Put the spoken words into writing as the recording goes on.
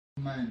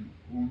men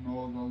who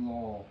know the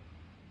law,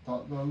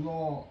 that the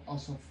law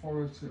has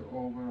authority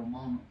over a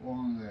man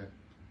only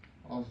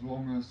as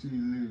long as he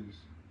lives.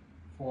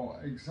 For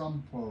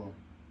example,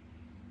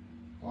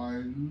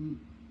 by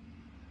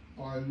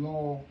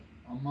law,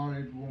 a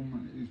married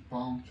woman is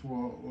bound to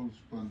her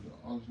husband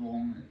as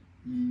long as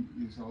he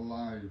is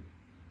alive.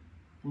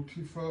 But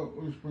if her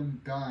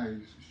husband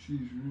dies, she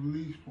is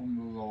released from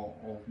the law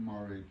of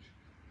marriage.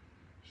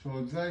 So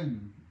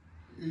then,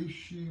 if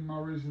she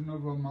marries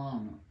another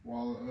man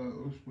while her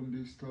husband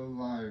is still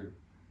alive,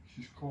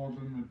 she's called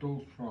an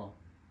adulteress.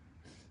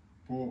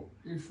 But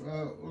if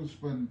her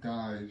husband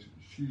dies,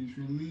 she is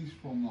released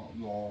from that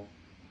law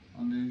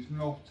and is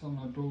not an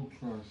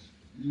adulteress,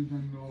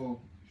 even though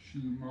she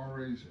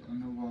marries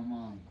another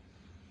man.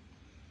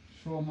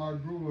 So my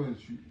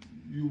brothers,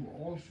 you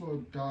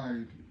also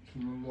died to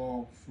the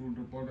law through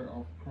the body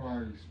of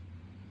Christ,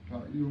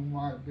 that you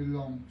might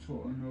belong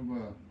to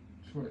another,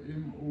 to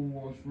him who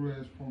was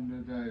raised from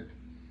the dead,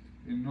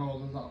 in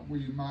order that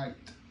we might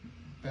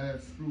bear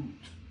fruit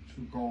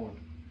to God.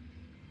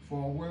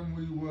 For when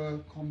we were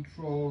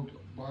controlled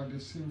by the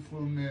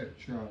sinful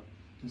nature,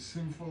 the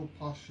sinful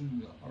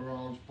passions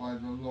aroused by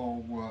the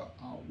law were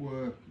at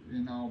work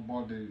in our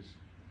bodies,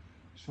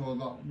 so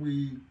that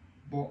we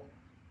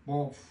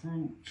bore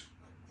fruit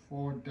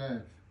for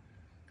death.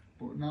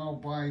 But now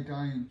by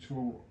dying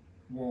to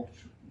what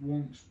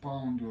once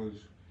bound us,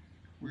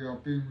 we are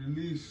being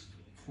released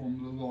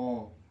from the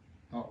law,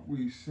 that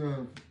we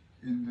serve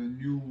in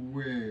the new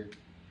way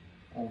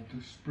of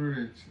the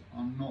Spirit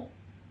and not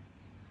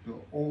the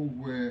old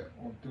way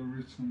of the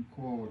written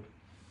code.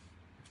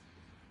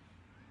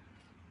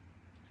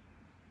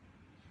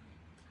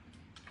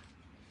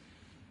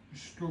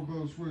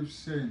 Struggles with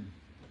sin.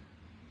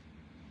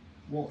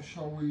 What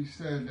shall we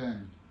say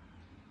then?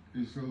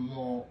 Is the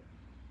law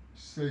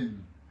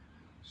sin?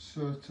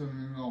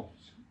 Certainly not.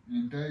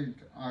 Indeed,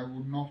 I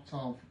would not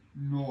have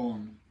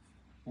known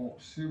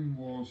what sin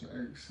was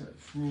except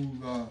through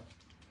the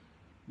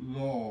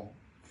law,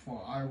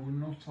 for I would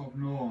not have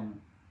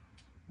known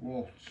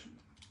what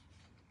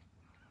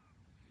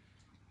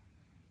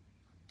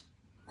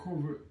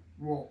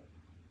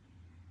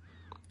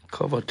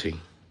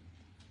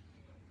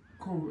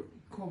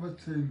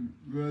coveting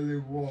really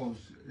was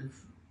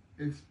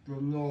if the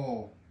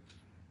law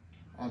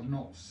had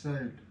not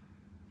said,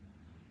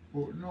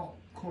 but not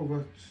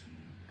covet,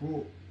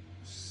 but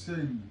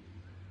sin,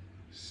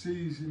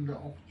 seizing the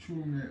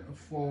opportunity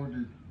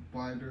afforded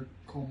by the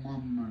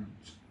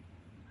commandment.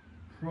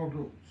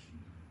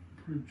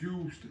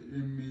 Produced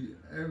in me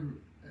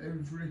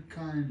every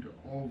kind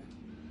of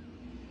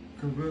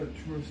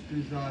covetous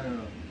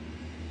desire.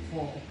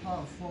 For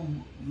apart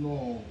from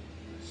law,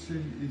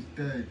 sin is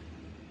dead.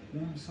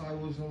 Once I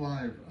was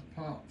alive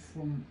apart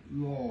from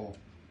law,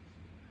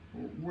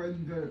 but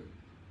when the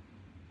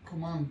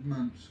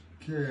commandments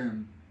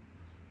came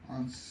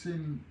and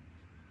sin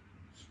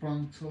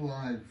sprang to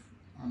life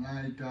and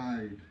I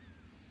died,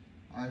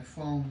 I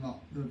found that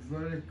the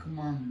very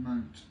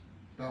commandment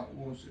that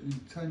was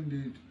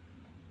intended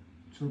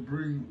to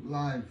bring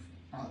life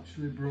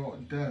actually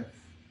brought death.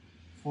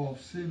 For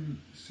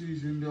sin,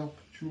 seizing the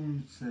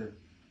opportunity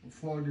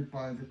afforded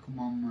by the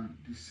commandment,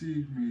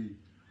 deceived me,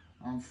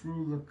 and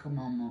through the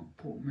commandment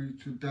put me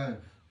to death.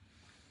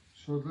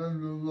 So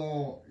then the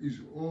law is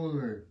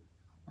holy,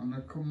 and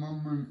the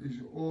commandment is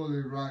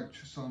holy,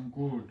 righteous and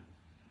good.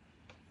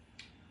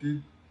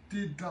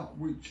 Did that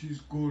which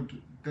is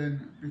good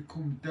then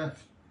become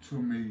death to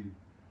me?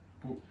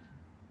 But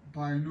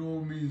by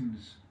no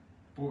means.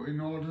 But in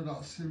order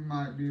that sin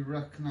might be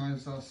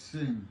recognized as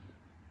sin,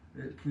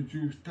 it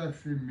produced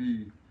death in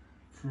me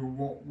through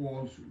what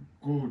was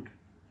good,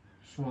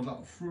 so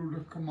that through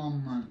the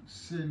commandment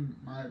sin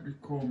might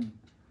become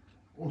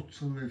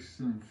utterly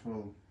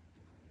sinful.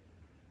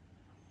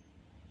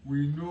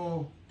 We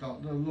know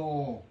that the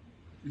law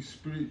is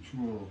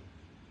spiritual,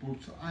 but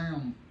I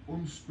am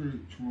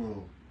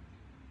unspiritual,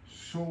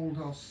 sold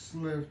as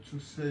slave to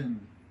sin.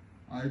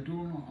 I do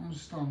not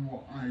understand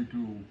what I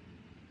do,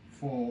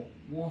 for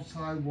what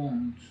I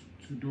want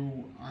to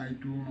do I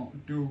do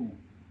not do,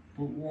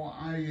 but what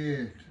I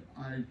hate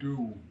I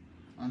do.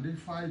 And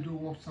if I do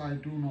what I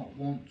do not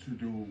want to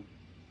do,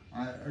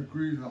 I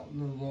agree that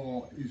the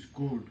law is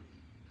good.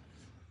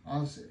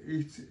 As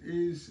it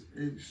is,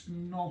 it's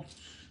no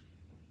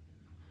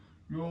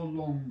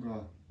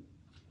longer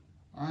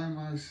I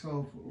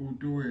myself who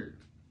do it,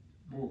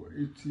 but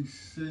it is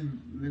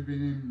sin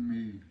living in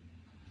me.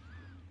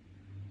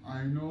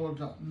 I know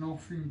that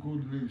nothing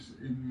good lives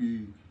in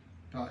me,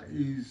 that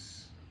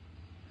is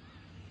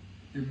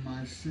in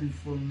my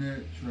sinful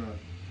nature,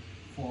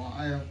 for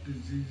I have the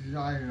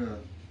desire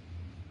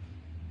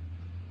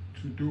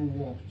to do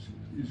what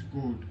is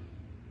good,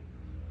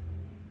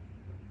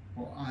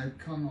 but I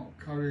cannot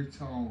carry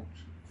it out,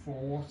 for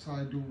what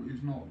I do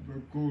is not the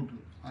good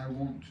I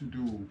want to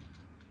do.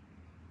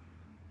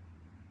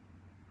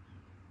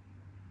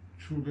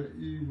 To the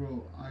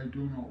evil I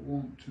do not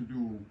want to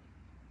do,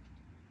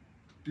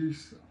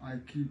 this I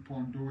keep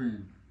on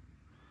doing.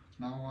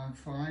 Now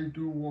if I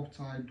do what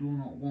I do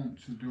not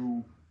want to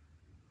do,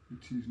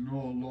 it is no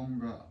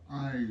longer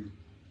I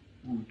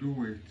who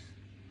do it,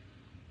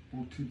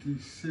 but it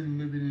is sin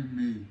living in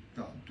me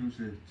that does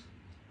it.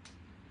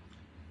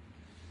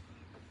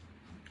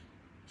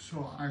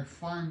 So I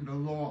find the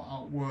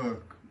law at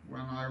work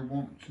when I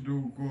want to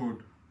do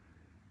good.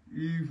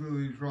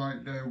 Evil is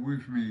right there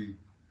with me,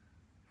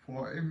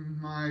 for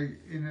in my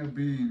inner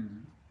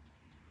being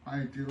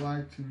I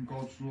delight in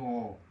God's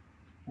law,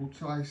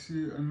 but I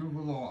see another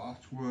law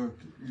at work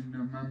in the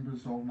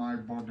members of my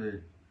body,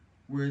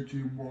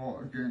 waging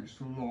war against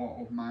the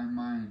law of my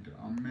mind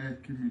and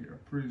making me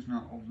a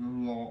prisoner of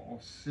the law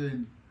of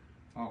sin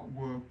at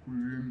work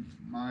within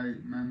my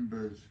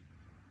members.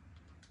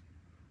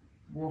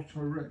 What a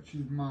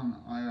wretched man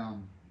I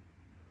am!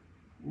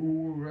 Who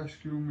will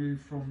rescue me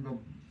from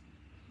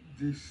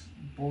this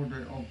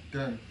body of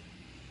death?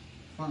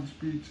 Thanks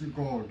be to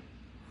God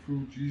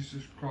through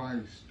Jesus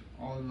Christ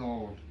our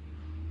Lord.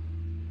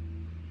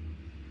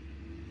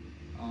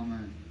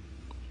 Amen.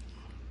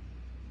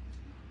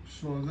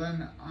 So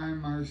then I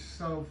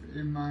myself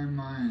in my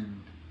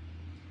mind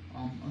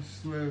am a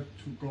slave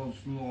to God's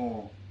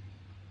law,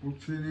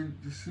 but in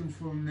the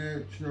sinful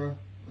nature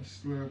a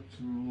slave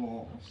to the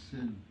law of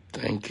sin.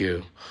 Thank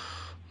you.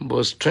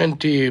 Verse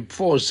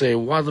 24 say,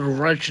 what a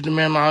wretched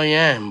man I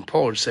am,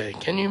 Paul say.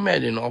 Can you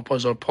imagine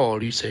Apostle Paul?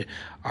 He say,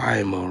 I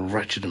am a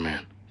wretched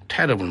man,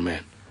 terrible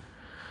man.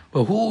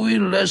 But who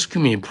will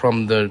rescue me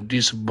from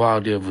this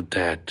body of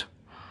death?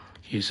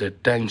 He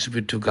said, thanks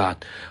be to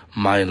God,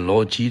 my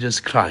Lord Jesus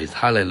Christ.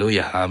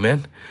 Hallelujah.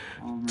 Amen.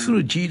 Amen.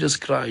 Through Jesus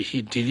Christ,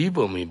 He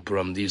delivered me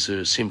from this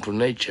sinful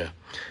nature.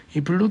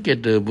 If you look at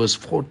verse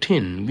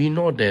 14, we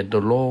know that the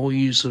law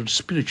is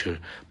spiritual,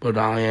 but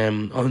I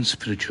am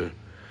unspiritual.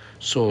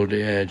 So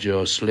as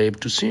a slave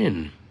to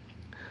sin.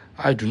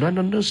 I do not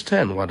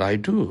understand what I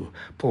do.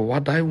 For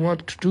what I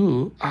want to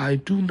do, I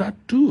do not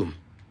do.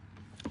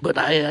 But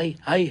I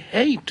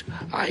hate,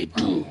 I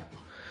do.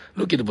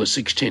 Look at verse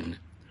 16.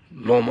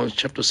 Romans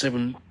chapter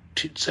 7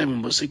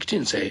 verse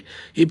 16 say,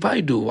 if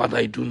I do what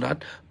I do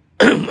not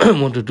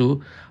want to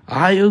do,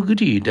 I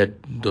agree that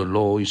the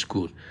law is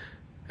good.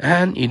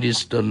 And it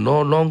is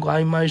no longer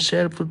I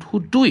myself who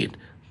do it,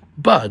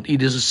 but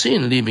it is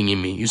sin living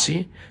in me. You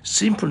see,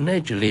 sinful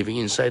nature living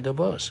inside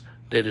of us.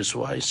 That is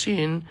why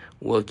sin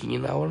working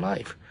in our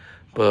life.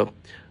 But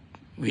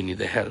we need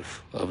the help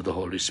of the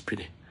Holy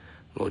Spirit.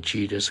 Lord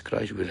Jesus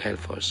Christ will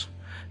help us.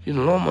 In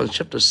Romans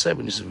chapter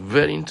 7 is a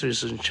very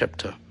interesting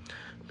chapter,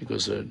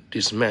 because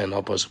this man,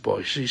 Apostle Paul,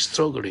 he's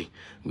struggling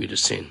with the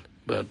sin.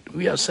 But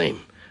we are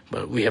same.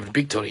 But we have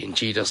victory in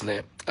Jesus'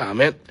 name.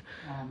 Amen.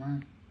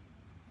 Amen.